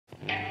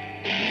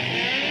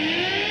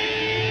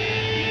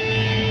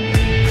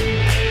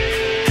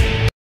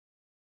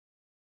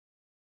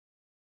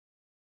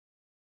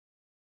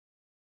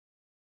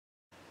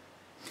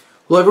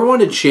Hello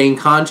everyone, it's Shane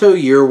Kanto,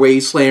 your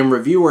Wasteland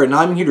reviewer, and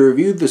I'm here to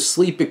review The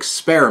Sleep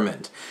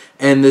Experiment.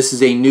 And this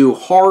is a new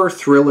horror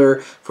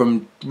thriller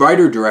from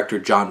writer-director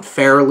John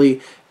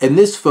Farrelly, and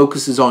this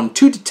focuses on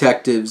two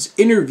detectives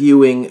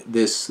interviewing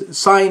this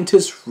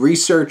scientist,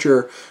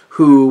 researcher,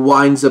 who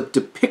winds up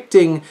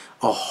depicting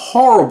a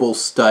horrible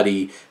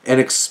study, an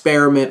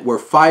experiment where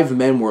 5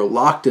 men were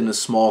locked in a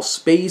small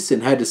space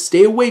and had to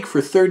stay awake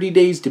for 30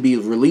 days to be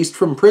released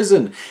from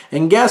prison.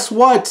 And guess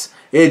what?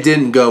 It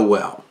didn't go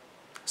well.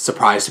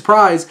 Surprise,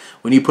 surprise,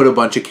 when you put a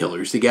bunch of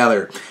killers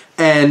together.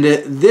 And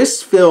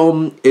this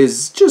film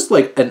is just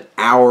like an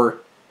hour,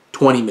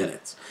 20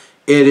 minutes.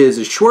 It is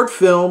a short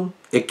film.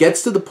 It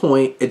gets to the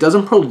point. It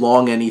doesn't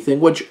prolong anything,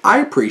 which I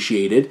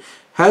appreciated.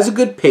 Has a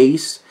good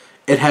pace.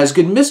 It has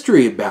good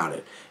mystery about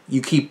it.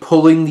 You keep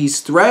pulling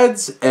these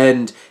threads,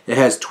 and it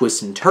has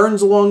twists and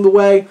turns along the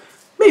way.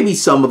 Maybe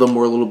some of them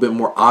were a little bit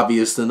more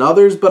obvious than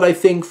others, but I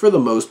think for the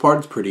most part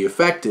it's pretty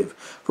effective.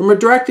 From a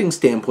directing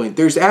standpoint,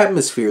 there's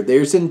atmosphere,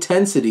 there's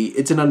intensity,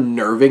 it's an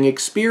unnerving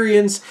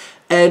experience,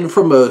 and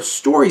from a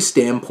story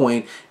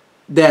standpoint,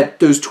 that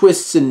those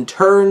twists and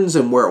turns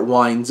and where it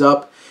winds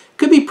up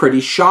could be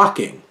pretty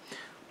shocking.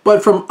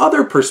 But from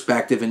other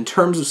perspective, in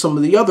terms of some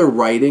of the other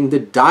writing, the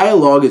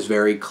dialogue is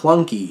very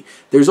clunky.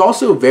 There's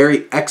also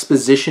very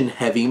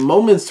exposition-heavy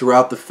moments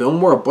throughout the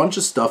film where a bunch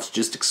of stuff's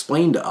just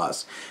explained to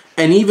us.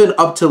 And even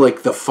up to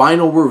like the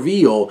final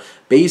reveal,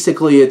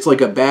 basically it's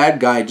like a bad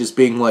guy just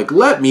being like,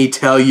 let me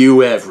tell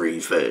you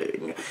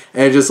everything.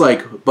 And it's just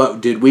like, but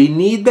did we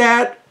need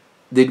that?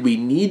 Did we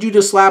need you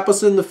to slap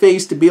us in the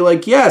face to be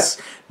like, yes,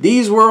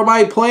 these were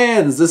my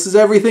plans, this is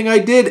everything I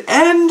did,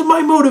 and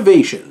my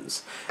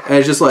motivations? And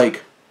it's just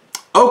like,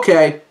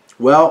 okay,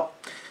 well,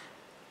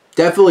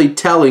 definitely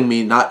telling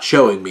me, not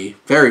showing me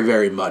very,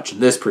 very much in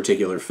this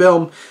particular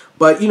film.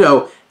 But, you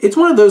know, it's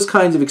one of those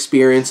kinds of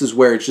experiences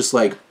where it's just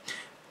like,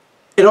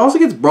 it also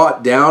gets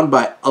brought down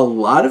by a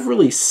lot of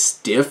really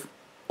stiff,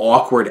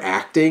 awkward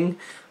acting.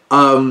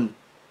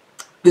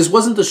 This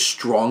wasn't the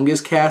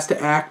strongest cast of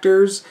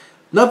actors.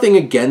 Nothing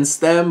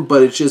against them,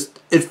 but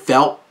it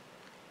felt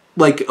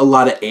like a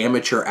lot of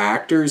amateur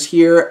actors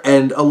here.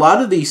 And a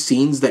lot of these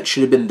scenes that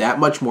should have been that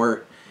much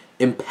more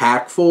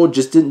impactful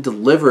just didn't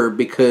deliver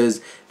because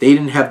they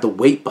didn't have the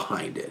weight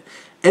behind it.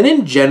 And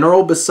in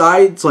general,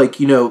 besides, like,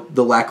 you know,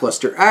 the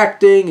lackluster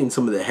acting and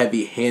some of the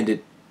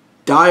heavy-handed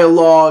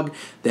dialogue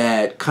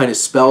that kind of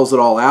spells it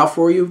all out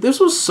for you,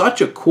 this was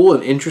such a cool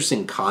and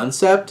interesting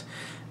concept.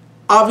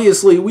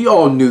 Obviously, we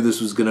all knew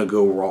this was going to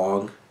go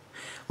wrong.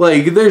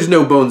 Like, there's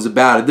no bones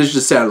about it. This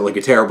just sounded like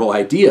a terrible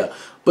idea.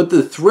 But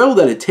the thrill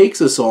that it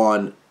takes us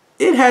on,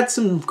 it had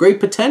some great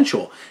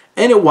potential.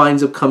 And it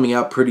winds up coming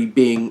out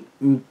being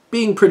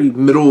pretty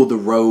middle of the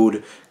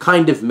road,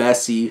 kind of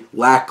messy,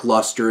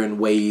 lackluster in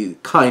way,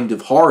 kind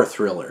of horror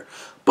thriller.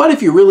 But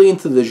if you're really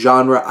into the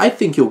genre, I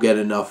think you'll get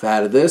enough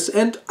out of this,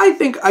 and I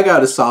think I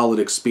got a solid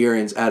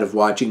experience out of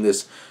watching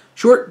this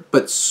short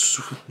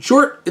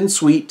and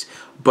sweet,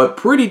 but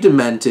pretty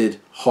demented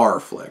horror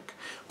flick.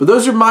 But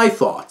those are my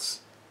thoughts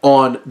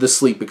on The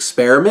Sleep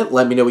Experiment.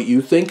 Let me know what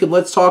you think, and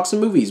let's talk some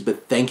movies.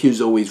 But thank you as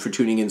always for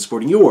tuning in and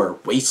supporting your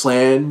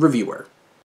Wasteland reviewer.